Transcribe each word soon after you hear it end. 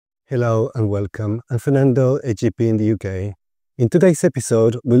Hello and welcome. I'm Fernando, a GP in the UK. In today's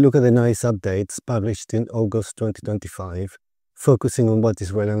episode, we'll look at the NICE updates published in August 2025, focusing on what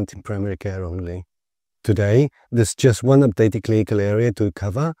is relevant in primary care only. Today, there's just one updated clinical area to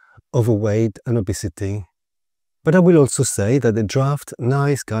cover: overweight and obesity. But I will also say that the draft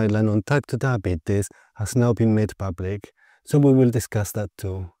NICE guideline on type 2 diabetes has now been made public, so we will discuss that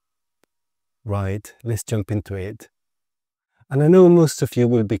too. Right, let's jump into it. And I know most of you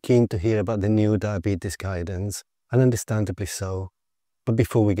will be keen to hear about the new diabetes guidance, and understandably so. But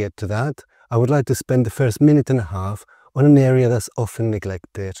before we get to that, I would like to spend the first minute and a half on an area that's often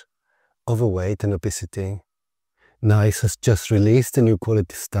neglected: overweight and obesity. NICE has just released a new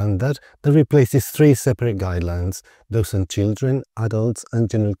quality standard that replaces 3 separate guidelines, those on children, adults and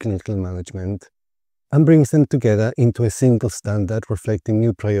general clinical management, and brings them together into a single standard reflecting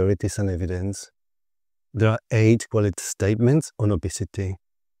new priorities and evidence. There are 8 quality statements on obesity.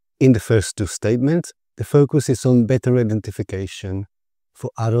 In the first 2 statements, the focus is on better identification.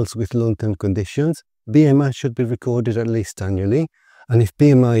 For adults with long-term conditions, BMI should be recorded at least annually, and if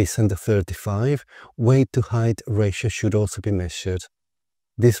BMI is under 35, weight to height ratio should also be measured.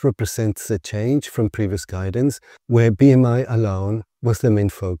 This represents a change from previous guidance, where BMI alone was the main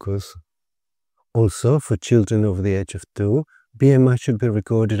focus. Also, for children over the age of 2, BMI should be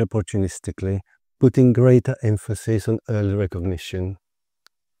recorded opportunistically, putting greater emphasis on early recognition.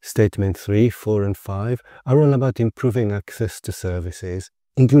 Statement 3, 4 and 5 are all about improving access to services,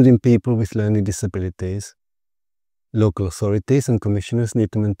 including people with learning disabilities. Local authorities and commissioners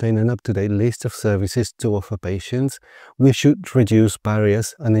need to maintain an up-to-date list of services to offer patients, which should reduce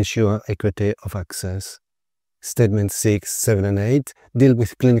barriers and ensure equity of access. Statements 6, 7 and 8 deal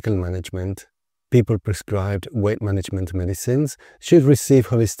with clinical management. People prescribed weight management medicines should receive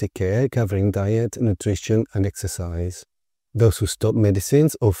holistic care covering diet, nutrition and exercise. Those who stop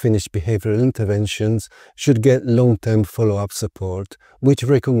medicines or finish behavioral interventions should get long-term follow-up support, which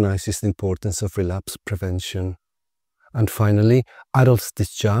recognizes the importance of relapse prevention. And finally, adults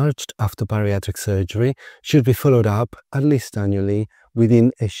discharged after bariatric surgery should be followed up at least annually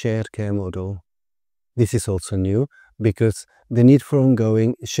within a shared care model. This is also new because the need for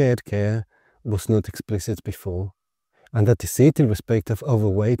ongoing shared care was not explicit before. And that is it in respect of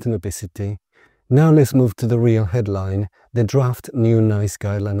overweight and obesity. Now let's move to the real headline, the draft new NICE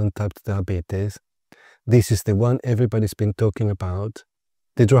guideline on type 2 diabetes. This is the one everybody's been talking about.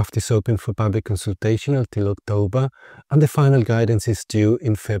 The draft is open for public consultation until October, and the final guidance is due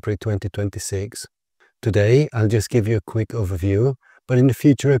in February 2026. Today, I'll just give you a quick overview, but in a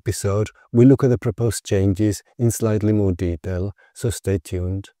future episode, we'll look at the proposed changes in slightly more detail, so stay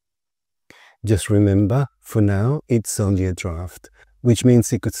tuned. Just remember, for now, it's only a draft, which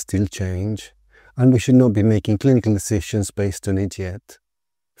means it could still change, and we should not be making clinical decisions based on it yet.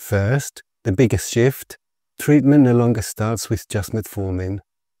 First, the biggest shift: treatment no longer starts with just metformin.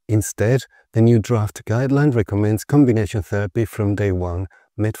 Instead, the new draft guideline recommends combination therapy from day 1,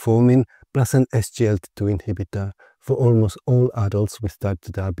 metformin plus an SGLT2 inhibitor for almost all adults with type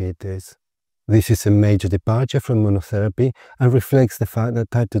 2 diabetes. This is a major departure from monotherapy and reflects the fact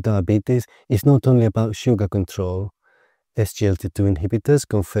that type 2 diabetes is not only about sugar control. SGLT2 inhibitors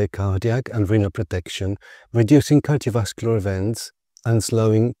confer cardiac and renal protection, reducing cardiovascular events and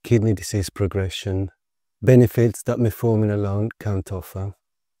slowing kidney disease progression, benefits that metformin alone can't offer.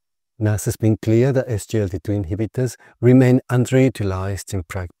 NICE has been clear that SGLT2 inhibitors remain underutilized in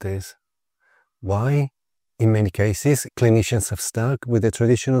practice. Why? In many cases, clinicians have stuck with the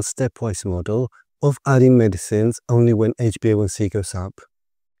traditional stepwise model of adding medicines only when HbA1c goes up.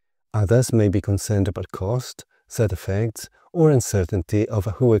 Others may be concerned about cost, side effects, or uncertainty over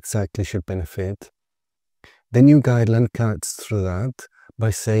who exactly should benefit. The new guideline cuts through that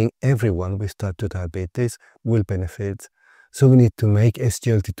by saying everyone with type 2 diabetes will benefit, so we need to make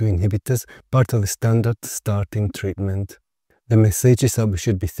SGLT2 inhibitors part of the standard starting treatment. The message is that we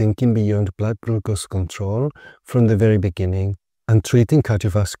should be thinking beyond blood glucose control from the very beginning and treating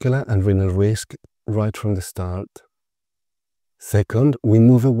cardiovascular and renal risk right from the start. Second, we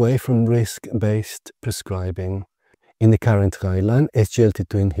move away from risk-based prescribing. In the current guideline,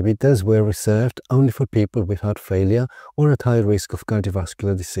 SGLT2 inhibitors were reserved only for people with heart failure or at high risk of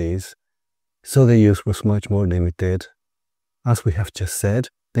cardiovascular disease, so their use was much more limited. As we have just said,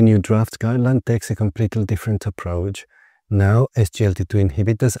 the new draft guideline takes a completely different approach. Now, SGLT2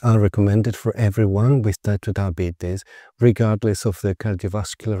 inhibitors are recommended for everyone with type 2 diabetes, regardless of their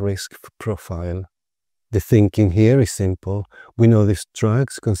cardiovascular risk profile. The thinking here is simple. We know these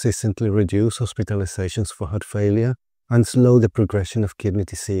drugs consistently reduce hospitalizations for heart failure and slow the progression of kidney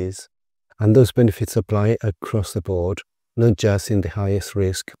disease. And those benefits apply across the board, not just in the highest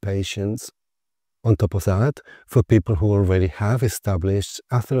risk patients. On top of that, for people who already have established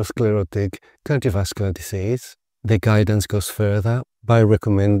atherosclerotic cardiovascular disease, the guidance goes further by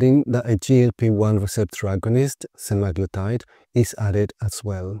recommending that a GLP-1 receptor agonist, semaglutide, is added as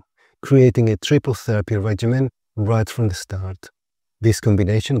well, creating a triple therapy regimen right from the start. This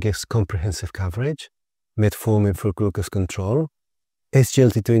combination gives comprehensive coverage, metformin for glucose control,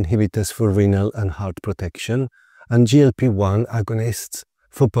 SGLT2 inhibitors for renal and heart protection, and GLP-1 agonists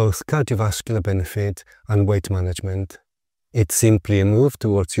for both cardiovascular benefit and weight management. It's simply a move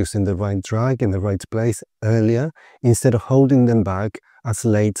towards using the right drug in the right place earlier instead of holding them back as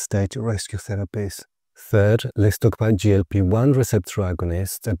late-stage rescue therapies. Third, let's talk about GLP-1 receptor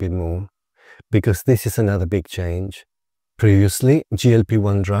agonists a bit more, because this is another big change. Previously,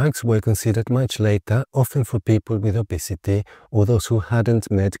 GLP-1 drugs were considered much later, often for people with obesity or those who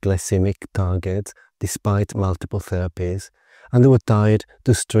hadn't met glycemic targets despite multiple therapies, and they were tied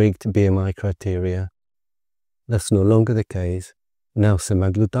to strict BMI criteria. That's no longer the case. Now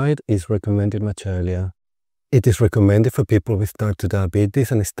semaglutide is recommended much earlier. It is recommended for people with type 2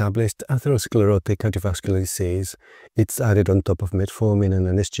 diabetes and established atherosclerotic cardiovascular disease. It's added on top of metformin and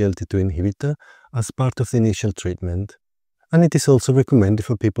an SGLT2 inhibitor as part of the initial treatment. And it is also recommended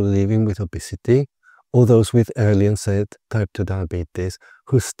for people living with obesity or those with early onset type 2 diabetes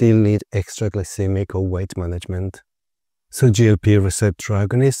who still need extra glycemic or weight management. So GLP receptor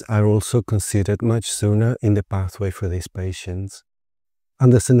agonists are also considered much sooner in the pathway for these patients.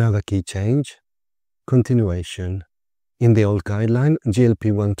 And there's another key change: continuation. In the old guideline,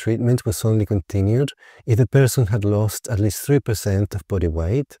 GLP-1 treatment was only continued if the person had lost at least 3% of body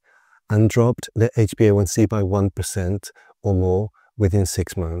weight and dropped the HbA1c by 1% or more within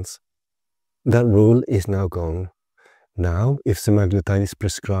 6 months. That rule is now gone. Now, if semaglutide is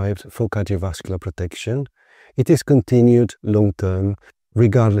prescribed for cardiovascular protection, it is continued long-term,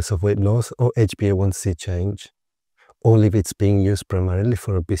 regardless of weight loss or HbA1c change. Only if it's being used primarily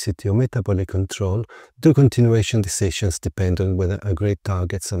for obesity or metabolic control do continuation decisions depend on whether agreed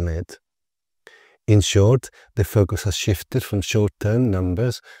targets are met. In short, the focus has shifted from short-term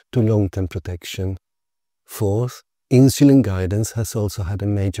numbers to long-term protection. Fourth, insulin guidance has also had a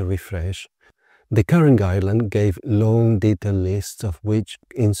major refresh. The current guideline gave long detailed lists of which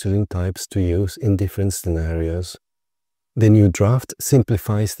insulin types to use in different scenarios. The new draft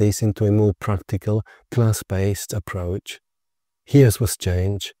simplifies this into a more practical, class-based approach. Here's what's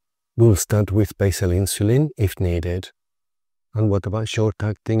changed. We'll start with basal insulin if needed. And what about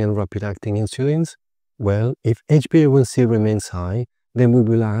short-acting and rapid-acting insulins? Well, if HbA1c remains high, then we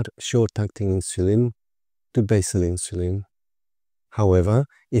will add short-acting insulin to basal insulin. However,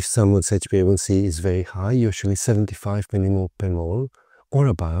 if someone's HbA1c is very high, usually 75 millimole per mole or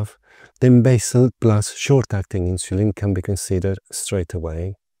above, then basal plus short-acting insulin can be considered straight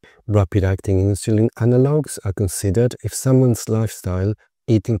away. Rapid-acting insulin analogs are considered if someone's lifestyle,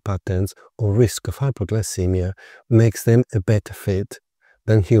 eating patterns, or risk of hypoglycemia makes them a better fit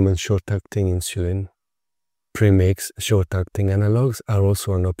than human short-acting insulin. Premix short-acting analogs are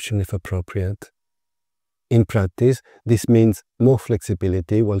also an option if appropriate. In practice, this means more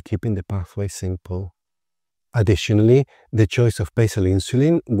flexibility while keeping the pathway simple. Additionally, the choice of basal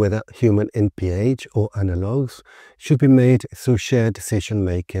insulin, whether human NPH or analogs, should be made through shared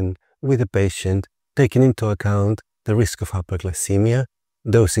decision-making with the patient, taking into account the risk of hyperglycemia,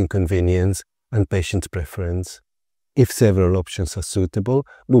 dosing convenience, and patient preference. If several options are suitable,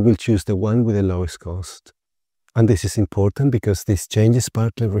 we will choose the one with the lowest cost. And this is important because these changes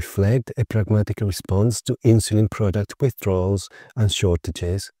partly reflect a pragmatic response to insulin product withdrawals and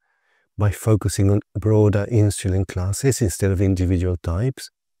shortages. By focusing on broader insulin classes instead of individual types,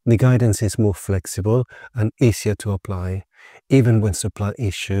 the guidance is more flexible and easier to apply, even when supply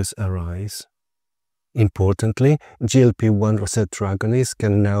issues arise. Importantly, GLP-1 receptor agonists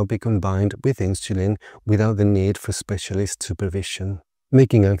can now be combined with insulin without the need for specialist supervision,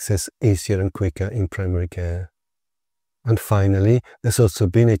 making access easier and quicker in primary care. And finally, there's also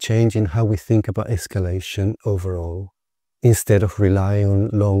been a change in how we think about escalation overall. Instead of relying on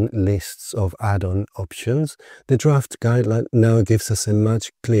long lists of add-on options, the draft guideline now gives us a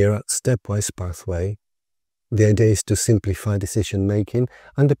much clearer stepwise pathway. The idea is to simplify decision-making,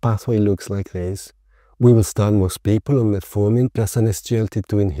 and the pathway looks like this. We will start most people on metformin plus an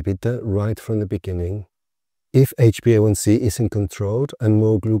SGLT2 inhibitor right from the beginning. If HbA1c isn't controlled and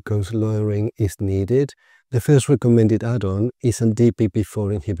more glucose lowering is needed, the first recommended add-on is a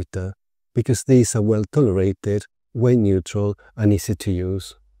DPP-4 inhibitor, because these are well tolerated, weight neutral, and easy to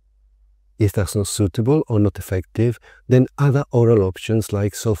use. If that's not suitable or not effective, then other oral options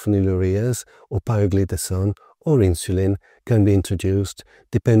like sulfonylureas or pioglitazone or insulin can be introduced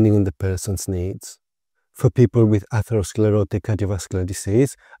depending on the person's needs. For people with atherosclerotic cardiovascular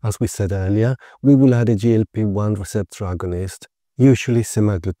disease, as we said earlier, we will add a GLP-1 receptor agonist, usually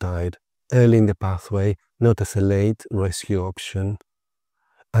semaglutide, early in the pathway, not as a late rescue option.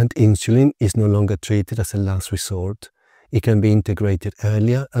 And insulin is no longer treated as a last resort. It can be integrated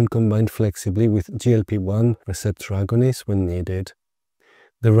earlier and combined flexibly with GLP-1 receptor agonists when needed.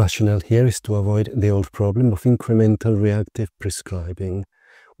 The rationale here is to avoid the old problem of incremental reactive prescribing,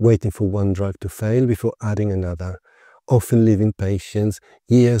 waiting for one drug to fail before adding another, often leaving patients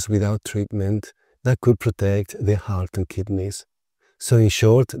years without treatment that could protect their heart and kidneys. So in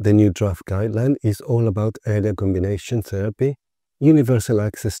short, the new draft guideline is all about earlier combination therapy, universal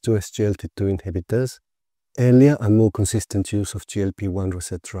access to SGLT2 inhibitors, earlier and more consistent use of GLP-1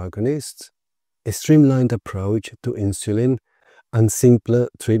 receptor agonists, a streamlined approach to insulin, and simpler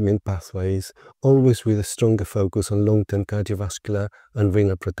treatment pathways, always with a stronger focus on long-term cardiovascular and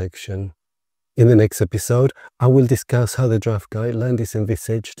renal protection. In the next episode, I will discuss how the draft guideline is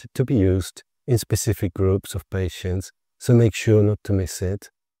envisaged to be used in specific groups of patients, so make sure not to miss it.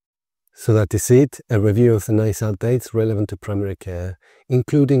 So that is it, a review of the NICE updates relevant to primary care,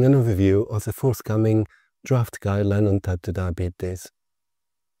 including an overview of the forthcoming draft guideline on type 2 diabetes.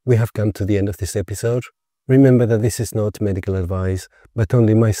 We have come to the end of this episode. Remember that this is not medical advice, but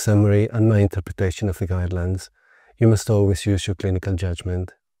only my summary and my interpretation of the guidelines. You must always use your clinical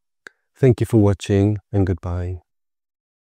judgment. Thank you for watching, and goodbye.